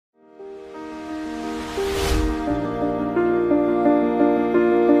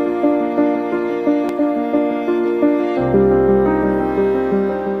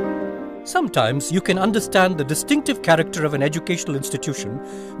Sometimes you can understand the distinctive character of an educational institution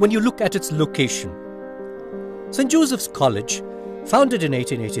when you look at its location. St. Joseph's College, founded in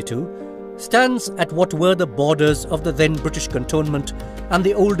 1882, stands at what were the borders of the then British cantonment and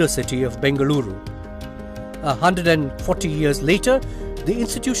the older city of Bangalore. 140 years later, the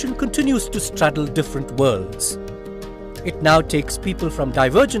institution continues to straddle different worlds. It now takes people from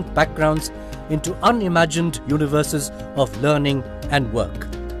divergent backgrounds into unimagined universes of learning and work.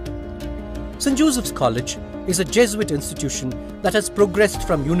 St. Joseph's College is a Jesuit institution that has progressed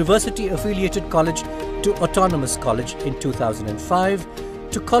from university-affiliated college to autonomous college in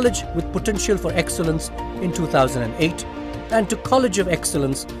 2005, to college with potential for excellence in 2008, and to College of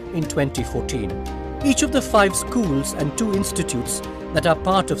Excellence in 2014. Each of the 5 schools and 2 institutes that are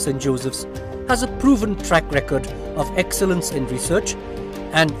part of St. Joseph's has a proven track record of excellence in research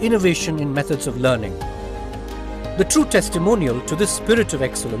and innovation in methods of learning. The true testimonial to this spirit of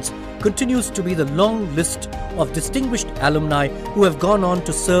excellence continues to be the long list of distinguished alumni who have gone on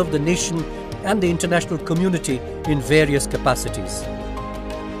to serve the nation and the international community in various capacities.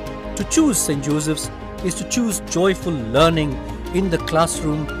 To choose St. Joseph's is to choose joyful learning in the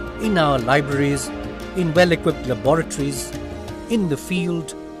classroom, in our libraries, in well-equipped laboratories, in the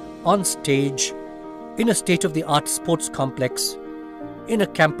field, on stage, in a state-of-the-art sports complex, in a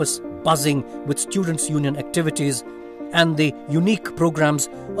campus buzzing with students' union activities and the unique programs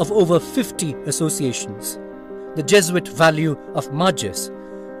of over 50 associations. The Jesuit value of majes,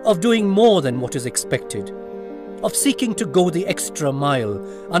 of doing more than what is expected, of seeking to go the extra mile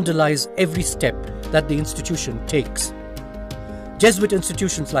underlies every step that the institution takes. Jesuit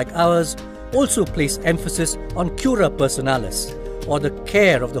institutions like ours also place emphasis on cura personalis, or the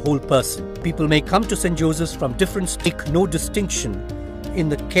care of the whole person. People may come to St. Joseph's from different states, make no distinction in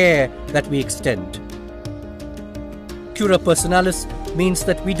the care that we extend. Cura personalis means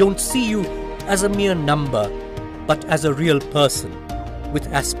that we don't see you as a mere number, but as a real person, with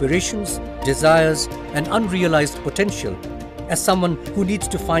aspirations, desires, and unrealized potential, as someone who needs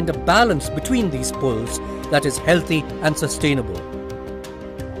to find a balance between these poles that is healthy and sustainable.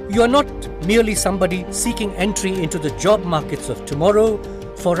 You are not merely somebody seeking entry into the job markets of tomorrow.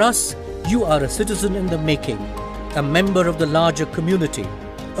 For us, you are a citizen in the making, a member of the larger community,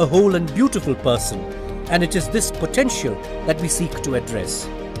 a whole and beautiful person, and it is this potential that we seek to address.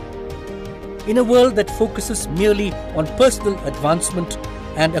 In a world that focuses merely on personal advancement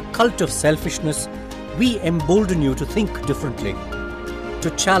and a cult of selfishness, we embolden you to think differently,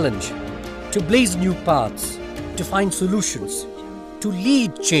 to challenge, to blaze new paths, to find solutions, to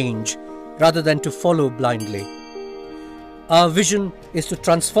lead change rather than to follow blindly. Our vision is to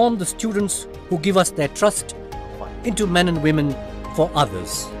transform the students who give us their trust into men and women for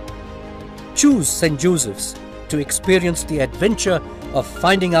others. Choose St. Joseph's to experience the adventure of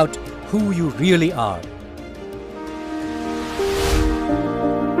finding out who you really are.